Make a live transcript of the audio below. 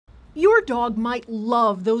Your dog might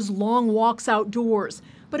love those long walks outdoors,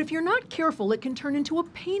 but if you're not careful, it can turn into a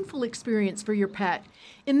painful experience for your pet.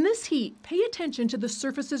 In this heat, pay attention to the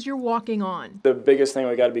surfaces you're walking on. The biggest thing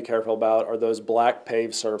we got to be careful about are those black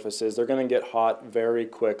paved surfaces. They're going to get hot very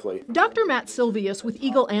quickly. Dr. Matt Silvius with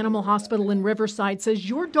Eagle Animal Hospital in Riverside says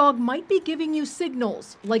your dog might be giving you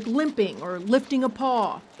signals, like limping or lifting a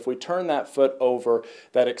paw. If we turn that foot over,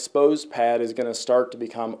 that exposed pad is going to start to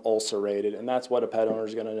become ulcerated, and that's what a pet owner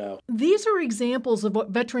is going to know. These are examples of what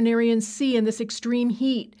veterinarians see in this extreme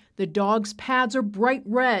heat. The dog's pads are bright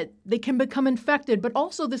red. They can become infected, but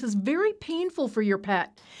also this is very painful for your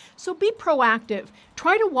pet. So be proactive.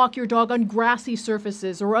 Try to walk your dog on grassy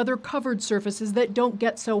surfaces or other covered surfaces that don't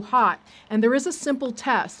get so hot. And there is a simple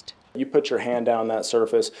test. You put your hand down that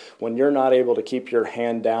surface. When you're not able to keep your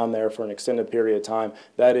hand down there for an extended period of time,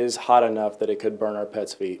 that is hot enough that it could burn our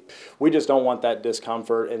pet's feet. We just don't want that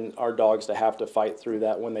discomfort and our dogs to have to fight through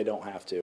that when they don't have to.